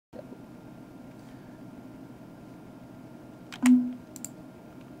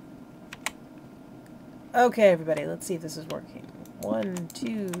Okay, everybody, let's see if this is working. 1,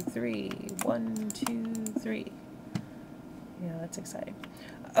 2, 3. 1, 2, 3. Yeah, that's exciting.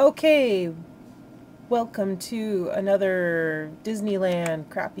 Okay, welcome to another Disneyland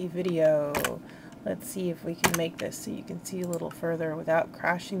crappy video. Let's see if we can make this so you can see a little further without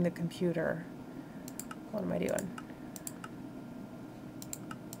crashing the computer. What am I doing?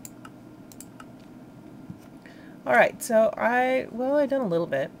 Alright, so I've done a little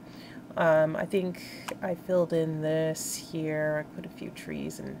bit. I think I filled in this here. I put a few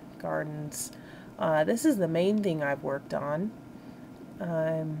trees and gardens. This is the main thing I've worked on.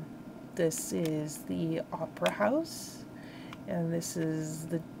 This is the Opera House, and this is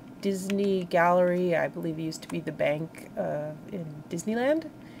the Disney Gallery. I believe it used to be the bank in Disneyland.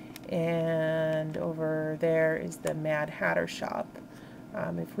 And over there is the Mad Hatter shop.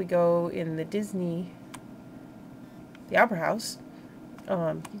 If we go in the Opera House, you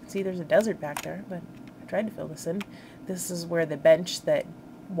can see there's a desert back there, but I tried to fill this in. This is where the bench that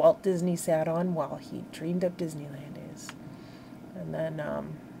Walt Disney sat on while he dreamed up Disneyland is. And then,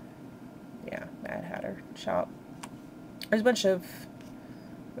 yeah, Mad Hatter shop. There's a bunch of,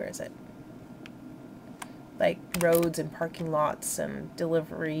 where is it? Like roads and parking lots and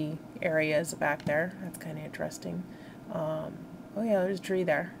delivery areas back there. That's kind of interesting. Oh yeah, there's a tree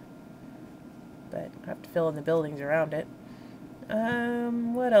there. But I have to fill in the buildings around it.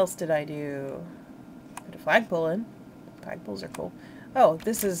 What else did I do? Put a flagpole in. Flagpoles are cool. Oh,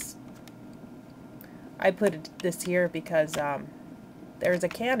 I put this here because there's a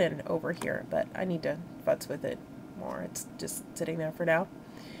cannon over here, but I need to futz with it more. It's just sitting there for now.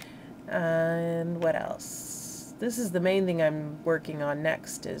 And what else? This is the main thing I'm working on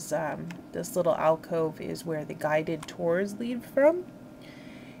next is this little alcove is where the guided tours lead from.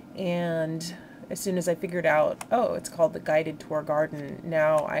 And as soon as I figured out, oh, it's called the Guided Tour Garden,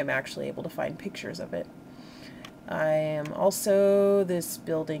 now I'm actually able to find pictures of it. This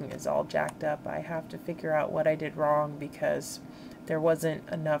building is all jacked up. I have to figure out what I did wrong because there wasn't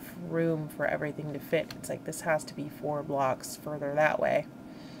enough room for everything to fit. It's like this has to be 4 blocks further that way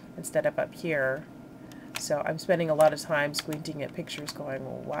instead of up here. So I'm spending a lot of time squinting at pictures going,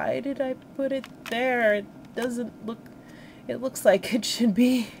 well, why did I put it there? It looks like it should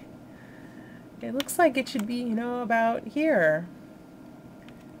be... It looks like it should be, you know, about here.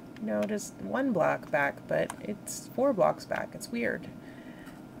 You know, just 1 block back, but it's 4 blocks back. It's weird.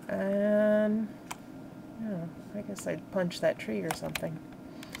 Yeah, I guess I'd punch that tree or something.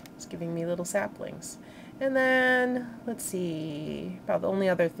 It's giving me little saplings. And then, let's see, about the only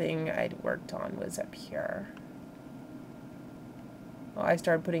other thing I'd worked on was up here. Oh, I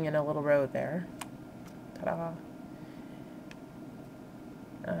started putting in a little road there. Ta-da.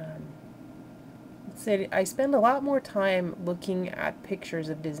 I spend a lot more time looking at pictures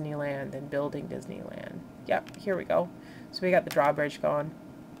of Disneyland than building Disneyland. Yep, here we go. So we got the drawbridge going.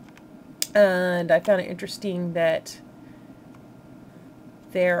 And I found it interesting that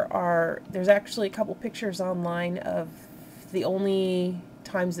there's actually a couple pictures online of the only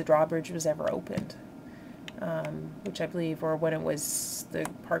times the drawbridge was ever opened. Which I believe were when the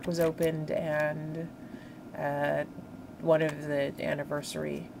park was opened and one of the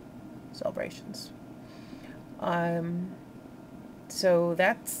anniversary celebrations. So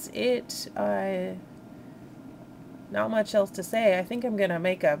that's it. Not much else to say. I think I'm gonna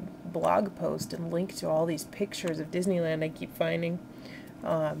make a blog post and link to all these pictures of Disneyland I keep finding.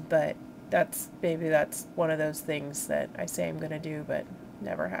 But maybe that's one of those things that I say I'm gonna do, but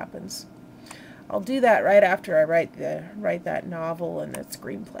never happens. I'll do that right after I write that novel and the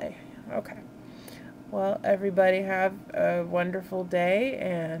screenplay. Okay. Well, everybody have a wonderful day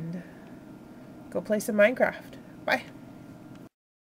and go play some Minecraft. Bye.